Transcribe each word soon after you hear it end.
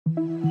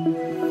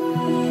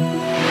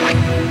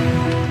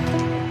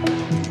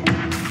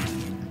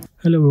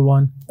Hello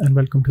everyone and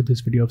welcome to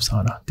this video of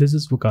ZAHNER. This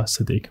is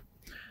Sadiq.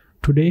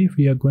 Today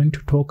we are going to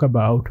talk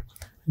about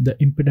the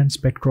impedance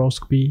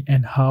spectroscopy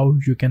and how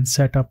you can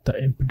set up the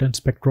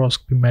impedance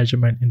spectroscopy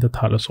measurement in the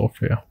Thales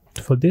software.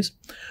 For this,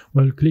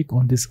 we'll click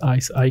on this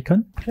EIS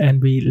icon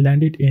and we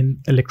landed in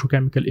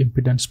electrochemical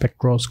impedance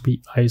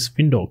spectroscopy EIS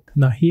window.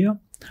 Now here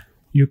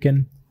you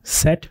can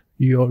set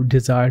your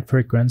desired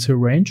frequency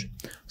range.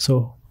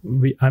 So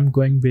I'm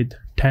going with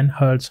 10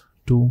 Hz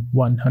to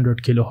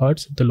 100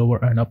 kilohertz, the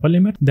lower and upper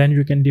limit. Then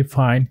you can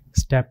define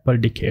step per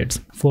decades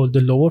for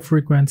the lower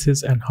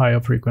frequencies and higher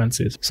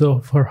frequencies.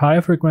 So for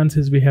higher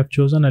frequencies, we have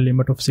chosen a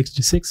limit of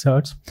 66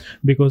 Hz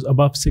because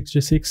above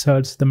 66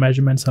 Hz, the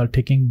measurements are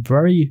taking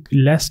very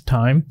less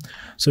time.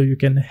 So you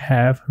can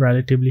have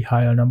relatively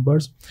higher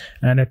numbers.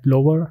 And at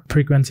lower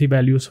frequency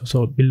values,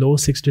 so below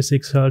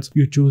 66 Hz,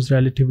 you choose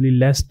relatively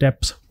less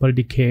steps per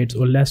decades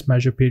or less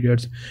measure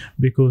periods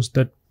because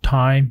the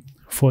time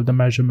for the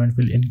measurement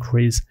will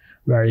increase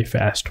very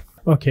fast.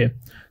 Okay,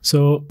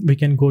 so we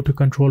can go to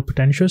control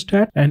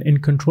potentiostat, and in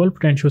control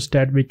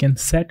potentiostat we can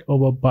set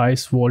our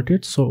bias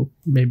voltage. So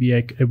maybe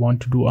I want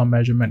to do a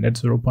measurement at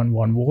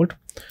 0.1 volt,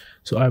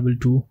 so I will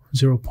do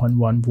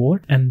 0.1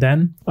 volt, and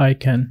then I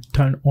can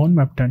turn on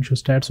my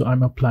potentiostat. So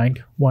I'm applying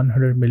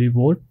 100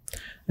 millivolt,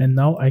 and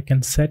now I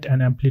can set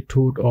an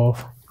amplitude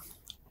of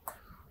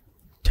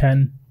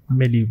 10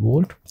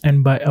 millivolt,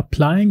 and by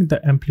applying the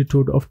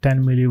amplitude of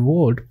 10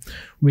 millivolt,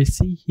 we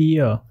see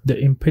here the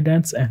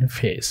impedance and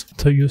phase.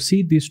 So you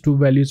see these two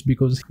values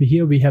because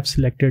here we have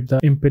selected the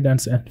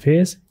impedance and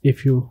phase.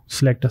 If you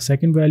select a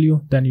second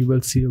value, then you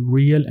will see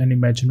real and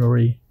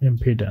imaginary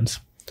impedance.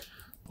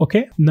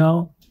 Okay,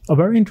 now a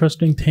very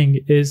interesting thing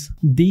is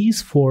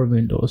these four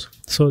windows.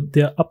 So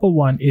the upper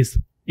one is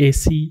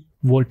AC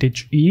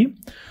voltage E.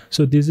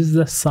 So this is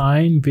the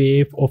sine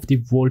wave of the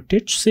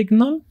voltage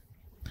signal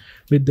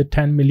with the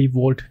 10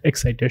 millivolt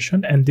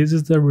excitation, and this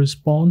is the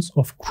response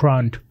of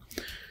current.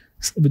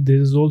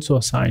 This is also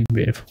a sine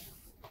wave,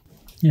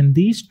 and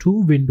these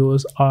two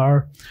windows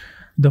are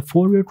the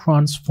Fourier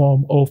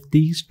transform of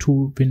these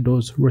two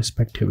windows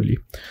respectively.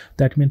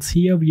 That means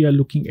here we are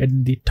looking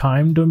at the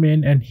time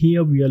domain and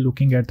here we are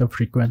looking at the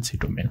frequency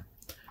domain.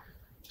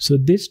 So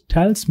this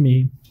tells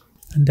me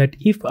that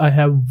if I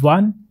have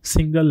one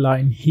single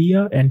line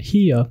here and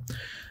here,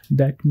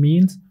 that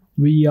means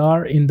we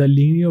are in the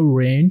linear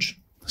range.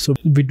 So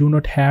we do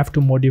not have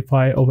to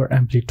modify our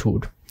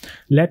amplitude.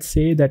 Let's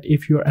say that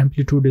if your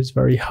amplitude is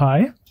very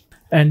high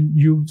and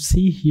you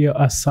see here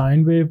a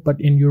sine wave,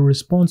 but in your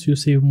response you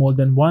see more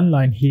than one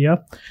line here,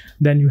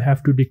 then you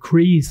have to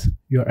decrease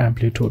your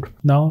amplitude.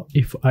 Now,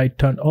 if I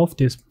turn off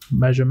this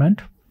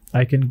measurement,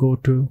 I can go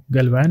to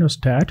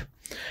galvanostat,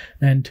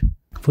 and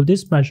for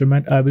this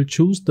measurement, I will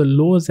choose the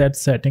low Z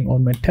setting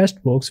on my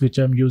test box, which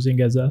I'm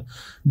using as a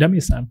dummy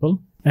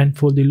sample. And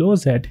for the low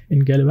Z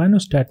in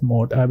galvanostat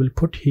mode, I will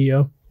put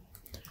here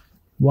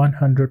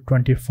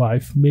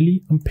 125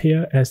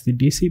 milliampere as the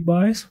DC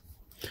bias,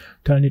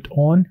 turn it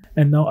on,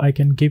 and now I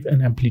can give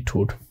an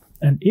amplitude.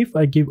 And if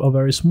I give a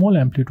very small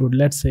amplitude,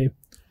 let's say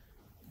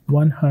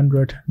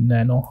 100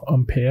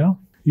 nanoampere,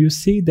 you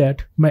see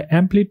that my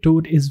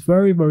amplitude is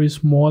very, very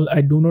small.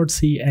 I do not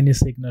see any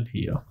signal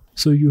here.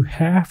 So you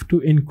have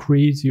to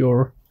increase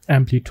your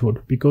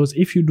amplitude, because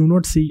if you do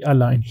not see a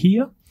line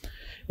here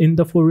in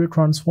the Fourier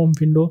transform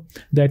window,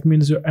 that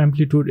means your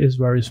amplitude is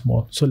very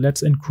small. So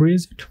let's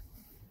increase it.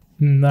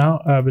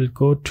 Now I will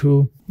go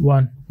to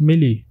 1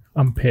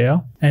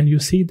 milliampere, and you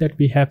see that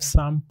we have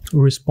some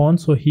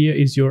response. So here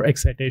is your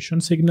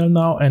excitation signal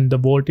now, and the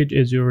voltage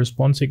is your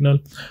response signal.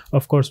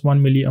 Of course, 1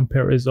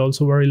 milliampere is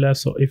also very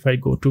less. So if I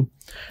go to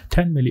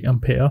 10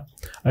 milliampere,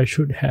 I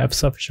should have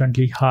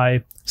sufficiently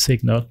high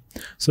signal.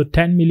 So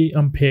 10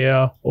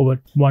 milliampere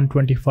over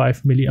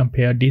 125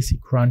 milliampere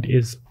DC current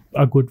is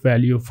a good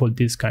value for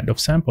this kind of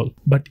sample.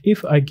 But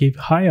if I give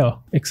higher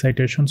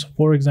excitations,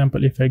 for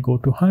example, if I go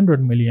to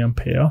 100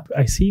 milliampere,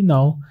 I see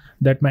now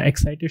that my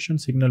excitation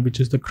signal, which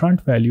is the current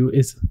value,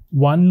 is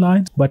one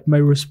line, but my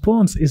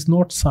response is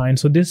not sine.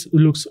 So this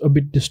looks a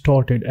bit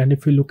distorted. And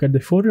if we look at the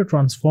Fourier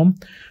transform,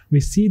 we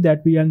see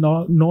that we are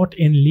not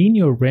in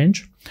linear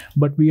range,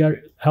 but we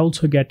are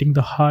also getting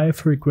the high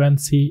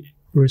frequency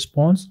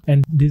response,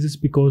 and this is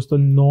because the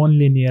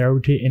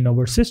non-linearity in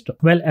our system.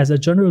 Well, as a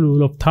general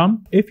rule of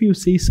thumb, if you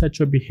see such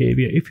a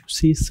behavior, if you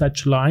see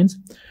such lines,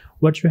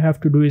 what you have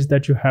to do is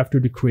that you have to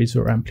decrease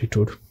your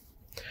amplitude.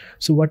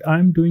 So what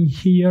I'm doing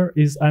here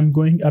is I'm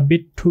going a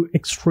bit too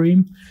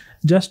extreme,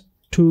 just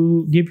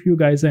to give you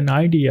guys an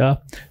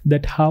idea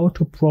that how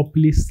to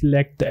properly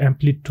select the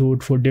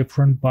amplitude for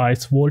different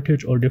bias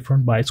voltage or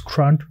different bias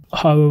current,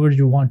 however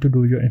you want to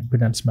do your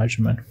impedance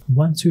measurement.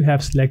 Once you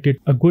have selected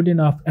a good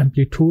enough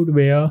amplitude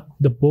where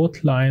the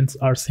both lines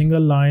are single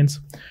lines,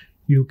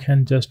 you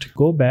can just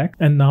go back,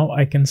 and now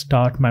I can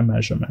start my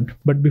measurement.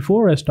 But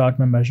before I start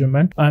my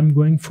measurement, I'm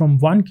going from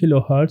 1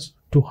 kilohertz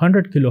to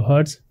 100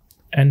 kilohertz,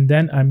 and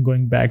then I'm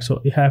going back.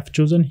 So I have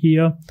chosen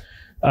here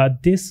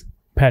this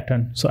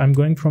pattern. So I'm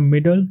going from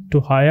middle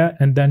to higher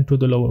and then to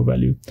the lower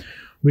value.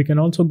 We can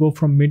also go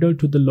from middle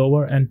to the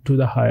lower and to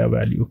the higher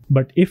value.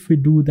 But if we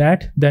do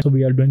that, then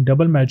we are doing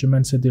double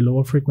measurements at the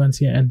lower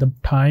frequency and the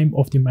time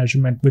of the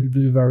measurement will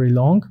be very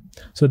long.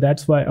 So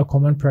that's why a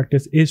common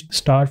practice is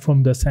start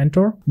from the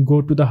center,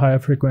 go to the higher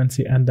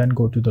frequency and then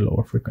go to the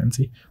lower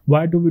frequency.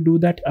 Why do we do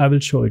that? I will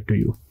show it to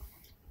you.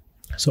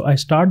 So I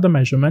start the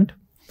measurement.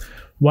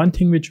 One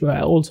thing which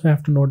I also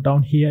have to note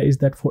down here is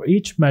that for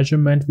each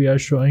measurement, we are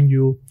showing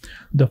you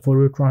the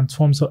Fourier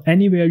transform. So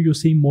anywhere you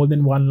see more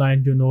than one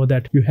line, you know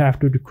that you have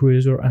to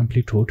decrease your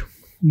amplitude.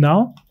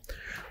 Now,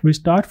 we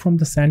start from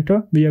the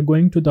center. We are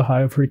going to the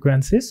higher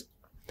frequencies,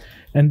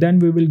 and then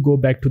we will go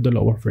back to the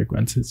lower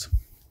frequencies.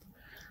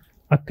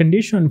 A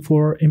condition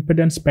for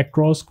impedance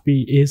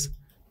spectroscopy is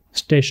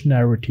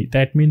stationarity.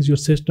 That means your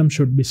system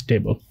should be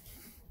stable.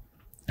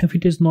 If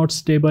it is not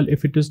stable,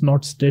 if it is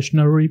not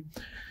stationary,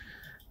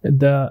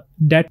 the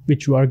data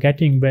which you are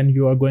getting when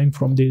you are going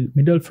from the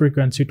middle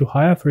frequency to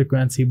higher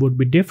frequency would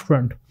be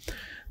different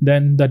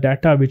than the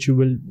data which you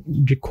will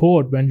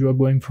record when you are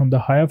going from the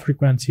higher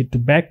frequency to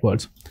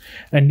backwards.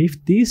 And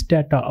if these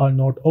data are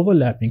not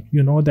overlapping,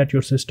 you know that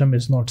your system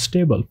is not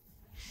stable.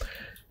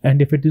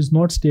 And if it is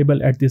not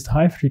stable at these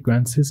high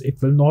frequencies,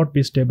 it will not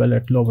be stable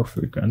at lower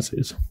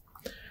frequencies.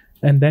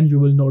 And then you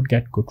will not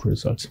get good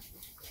results.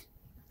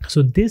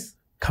 So this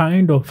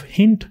kind of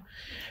hint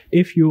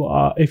if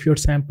your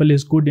sample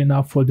is good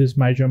enough for this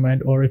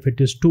measurement or if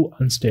it is too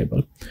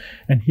unstable.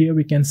 And here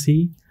we can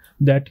see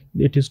that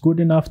it is good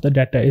enough, the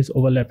data is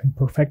overlapping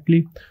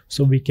perfectly,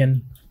 so we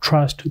can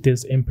trust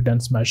this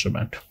impedance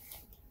measurement.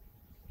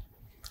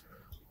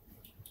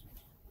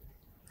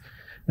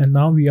 And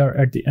now we are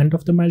at the end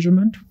of the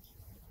measurement.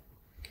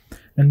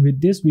 And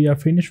with this, we are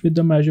finished with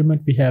the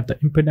measurement. We have the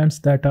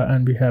impedance data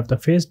and we have the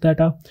phase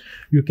data.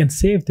 You can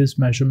save this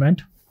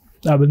measurement.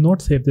 I will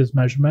not save this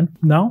measurement.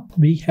 Now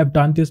we have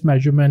done this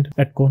measurement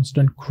at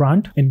constant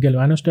current in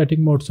galvanostatic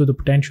mode. So the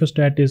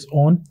potentiostat is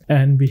on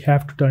and we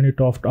have to turn it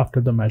off after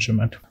the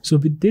measurement. So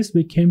with this,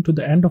 we came to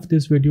the end of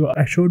this video.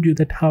 I showed you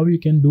that how you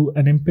can do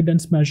an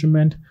impedance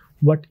measurement.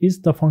 What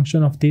is the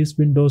function of these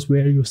windows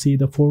where you see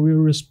the Fourier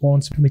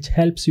response, which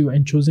helps you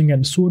in choosing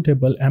a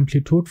suitable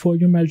amplitude for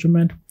your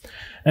measurement.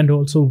 And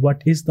also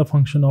what is the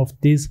function of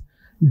this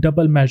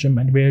double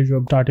measurement where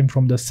you're starting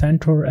from the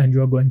center and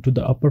you're going to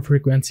the upper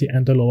frequency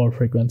and the lower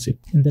frequency.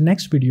 In the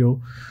next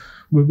video,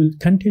 we will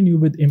continue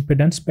with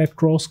impedance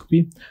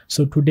spectroscopy.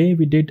 So today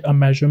we did a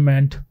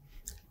measurement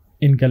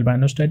in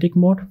galvanostatic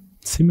mode.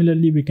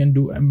 Similarly, we can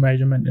do a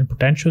measurement in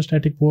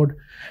potentiostatic mode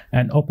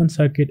and open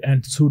circuit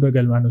and pseudo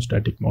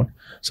galvanostatic mode.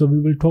 So we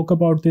will talk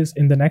about this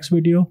in the next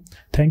video.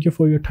 Thank you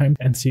for your time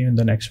and see you in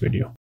the next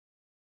video.